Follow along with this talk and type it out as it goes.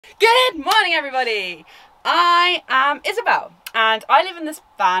Good morning, everybody. I am Isabel and I live in this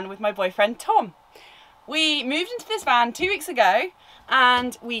van with my boyfriend Tom. We moved into this van 2 weeks ago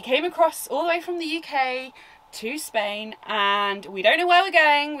and we came across all the way from the UK to Spain, and we don't know where we're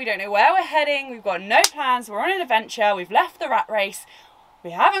going, we don't know where we're heading, we've got no plans, we're on an adventure, we've left the rat race,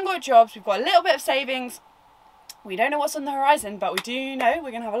 we haven't got jobs, we've got a little bit of savings. We don't know what's on the horizon, but we do know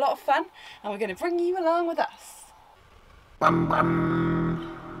we're going to have a lot of fun and we're going to bring you along with us.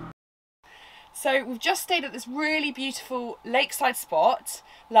 So we've just stayed at this really beautiful lakeside spot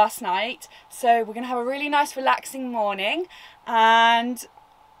last night, so we're going to have a really nice relaxing morning, and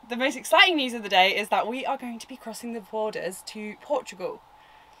the most exciting news of the day is that we are going to be crossing the borders to Portugal.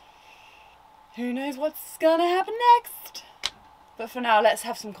 Who knows what's going to happen next? But for now, let's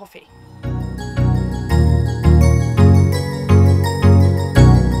have some coffee.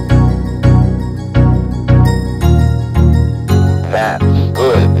 That's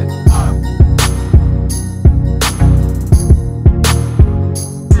good.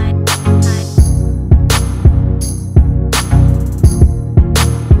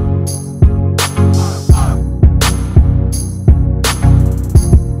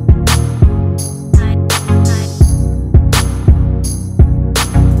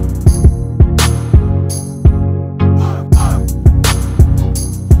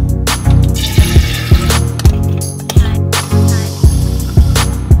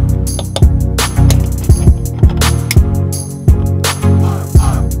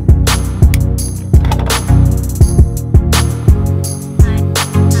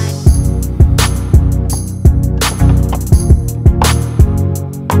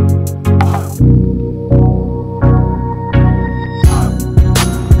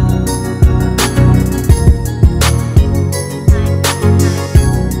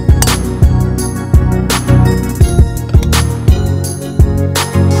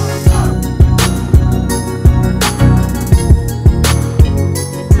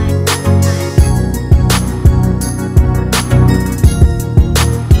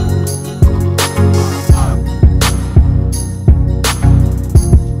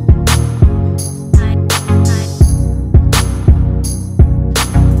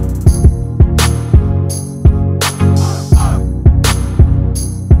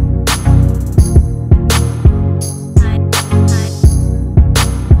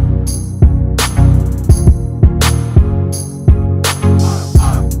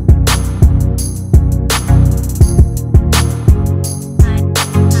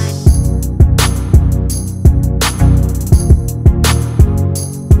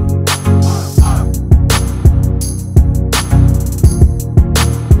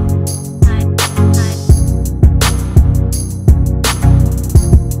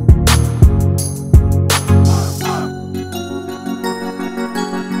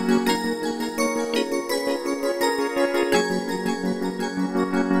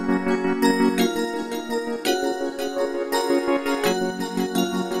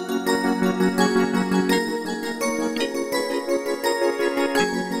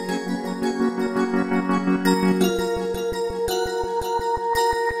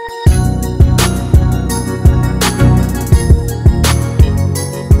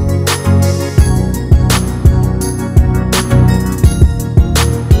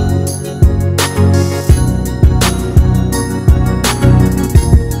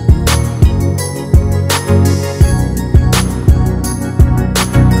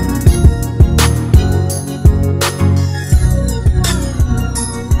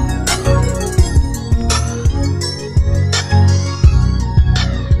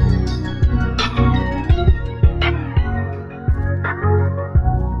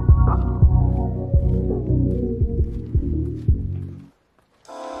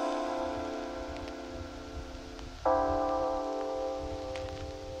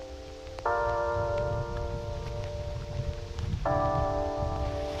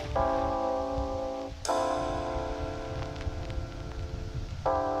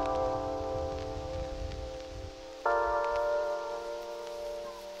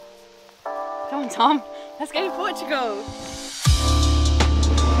 Come on, Tom, let's go to Portugal.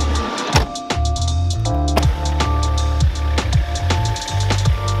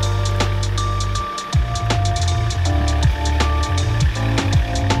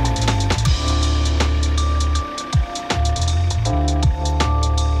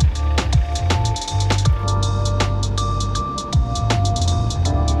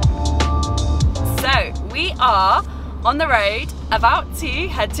 So we are on the road about to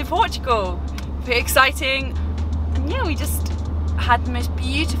head to Portugal. Pretty exciting. And yeah, we just had the most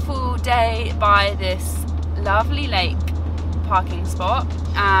beautiful day by this lovely lake, parking spot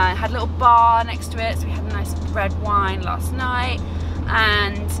and had a little bar next to it, so we had a nice red wine last night,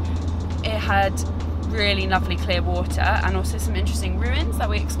 and it had really lovely clear water and also some interesting ruins that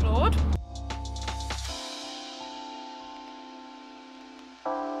we explored.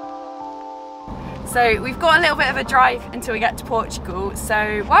 So we've got a little bit of a drive until we get to Portugal,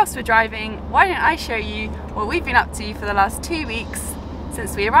 so whilst we're driving, why don't I show you what we've been up to for the last 2 weeks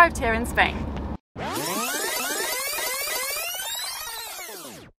since we arrived here in Spain.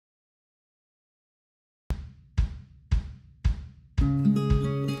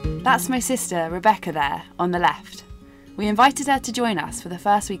 That's my sister Rebecca there on the left. We invited her to join us for the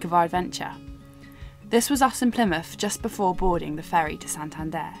first week of our adventure. This was us in Plymouth just before boarding the ferry to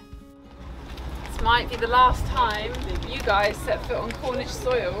Santander. This might be the last time you guys set foot on Cornish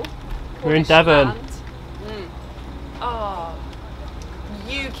soil. We're in Devon. Oh,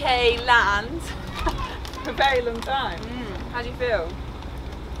 UK land for a very long time. How do you feel?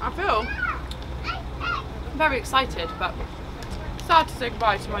 I feel very excited, but sad to say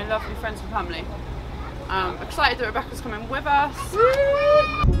goodbye to my lovely friends and family. Excited that Rebecca's coming with us.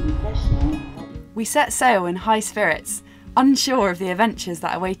 We set sail in high spirits, unsure of the adventures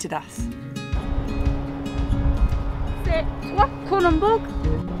that awaited us. What? Cornwall?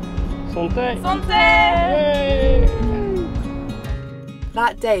 Santé! Santé!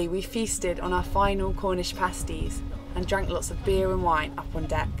 That day we feasted on our final Cornish pasties and drank lots of beer and wine up on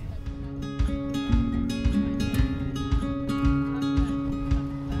deck.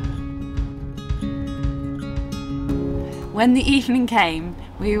 When the evening came,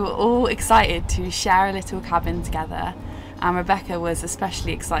 we were all excited to share a little cabin together, and Rebecca was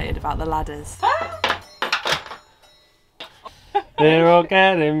especially excited about the ladders. We're all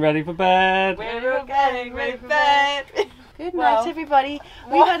getting ready for bed. We're all getting ready for bed. Good night, everybody.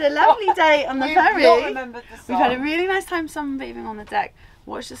 We've had a lovely day on the ferry. We've had a really nice time sunbathing on the deck,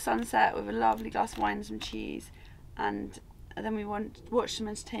 watched the sunset with a lovely glass of wine and some cheese, and then we watched some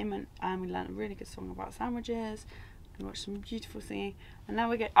entertainment, and we learned a really good song about sandwiches. And watch some beautiful singing, and now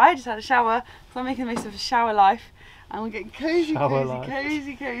I just had a shower, so I'm making the most of a shower life, and we're getting cozy. We're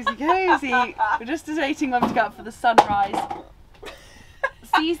just waiting when we get up for the sunrise.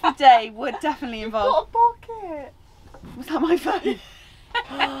 Seize the day would definitely involve. You've got a pocket. Was that my phone?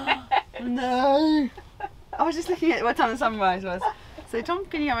 No. I was just looking at what time the sunrise was. So Tom,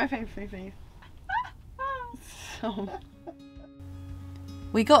 can you get my phone for me, please?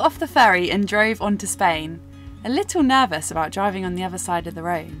 We got off the ferry and drove on to Spain. A little nervous about driving on the other side of the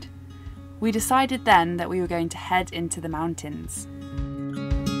road. We decided then that we were going to head into the mountains.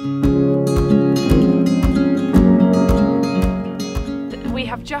 We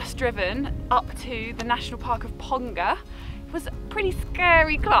have just driven up to the National Park of Ponga. It was a pretty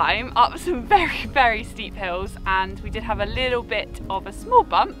scary climb up some very, very steep hills, and we did have a little bit of a small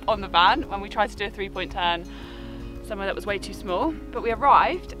bump on the van when we tried to do a 3-point turn somewhere that was way too small. But we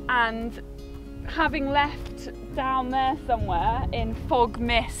arrived, and having left down there somewhere in fog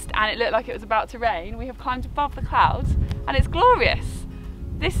mist and it looked like it was about to rain, we have climbed above the clouds and it's glorious.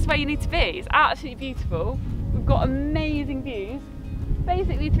 This is where you need to be. It's absolutely beautiful. We've got amazing views,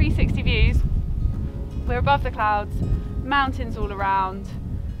 basically 360 views. We're above the clouds, mountains all around,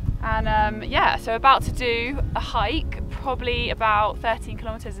 and yeah, so about to do a hike, probably about 13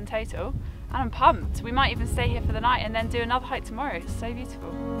 kilometers in total, and I'm pumped. We might even stay here for the night and then do another hike tomorrow. It's so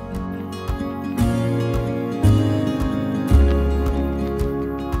beautiful.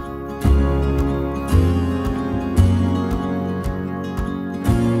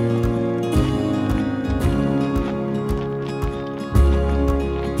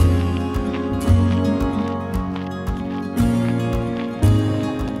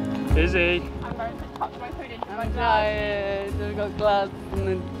 Busy. I'm going to tuck my food into my Tired, I've got gloves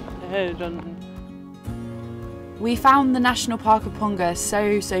and a head on. We found the National Park of Ponga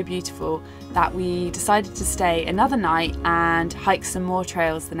so beautiful that we decided to stay another night and hike some more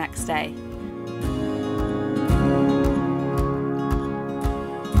trails the next day.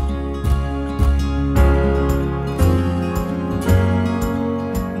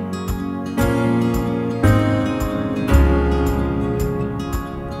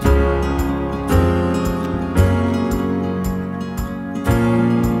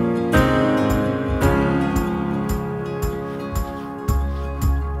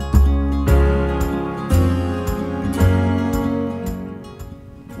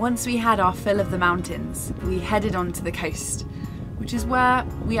 Once we had our fill of the mountains, we headed on to the coast, which is where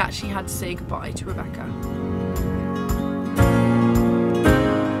we actually had to say goodbye to Rebecca.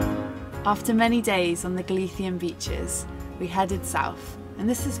 After many days on the Galician beaches, we headed south, and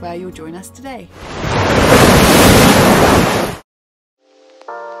this is where you'll join us today.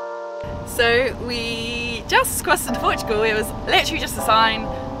 So we just crossed into Portugal. It was literally just a sign,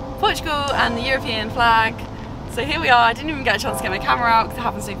 Portugal and the European flag. So here we are. I didn't even get a chance to get my camera out because it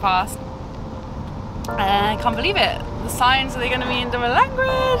happened so fast. I can't believe it. The signs, are they going to be in different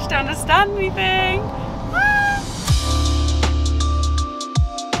language? Don't understand anything.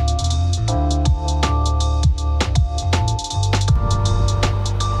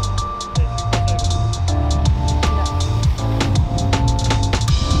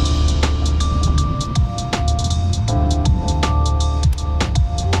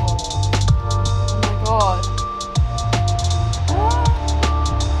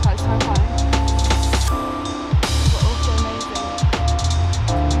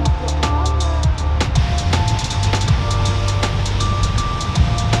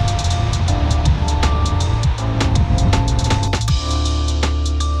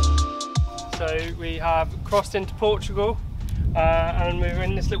 We have crossed into Portugal and we're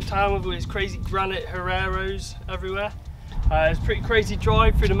in this little town with all these crazy granite herreros everywhere. It's a pretty crazy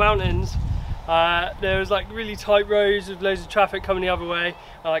drive through the mountains. There was like really tight roads with loads of traffic coming the other way,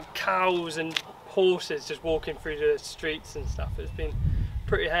 like cows and horses just walking through the streets and stuff. It's been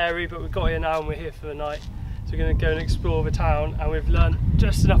pretty hairy, but we've got here now and we're here for the night. So we're going to go and explore the town, and we've learned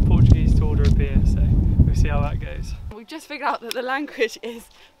just enough Portuguese to order a beer, so we'll see how that goes. We've just figured out that the language is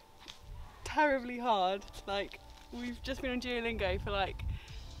terribly hard. Like, we've just been on Duolingo for like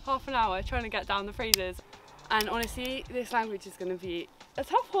half an hour trying to get down the phrases, and honestly this language is going to be a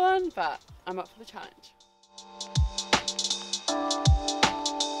tough one, but I'm up for the challenge.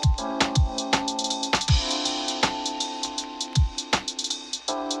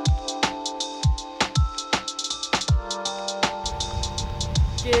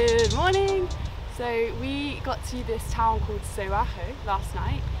 Good morning! So we got to this town called Soajo last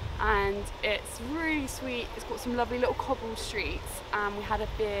night, and it's really sweet. It's got some lovely little cobbled streets, and we had a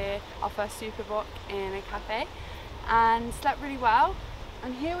beer, our first super bock, in a cafe, and slept really well.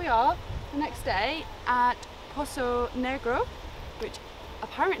 And here we are the next day at Poço Negro, which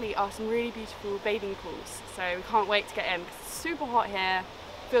apparently are some really beautiful bathing pools. So we can't wait to get in because it's super hot here.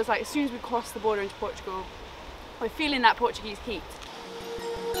 Feels like as soon as we cross the border into Portugal, we're feeling that Portuguese heat.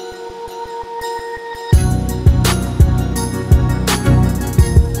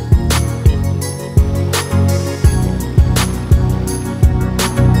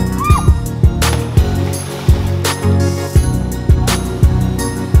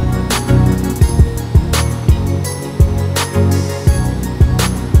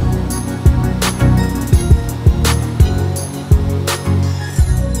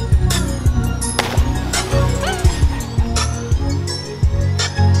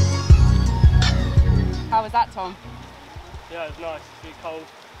 How was that, Tom? Yeah, it was nice. It's really cold,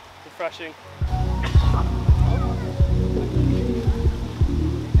 refreshing.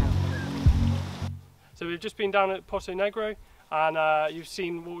 So we've just been down at Poço Negro, and you've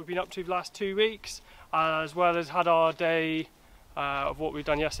seen what we've been up to the last 2 weeks, as well as had our day of what we've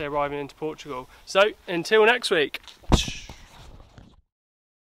done yesterday arriving into Portugal. So until next week.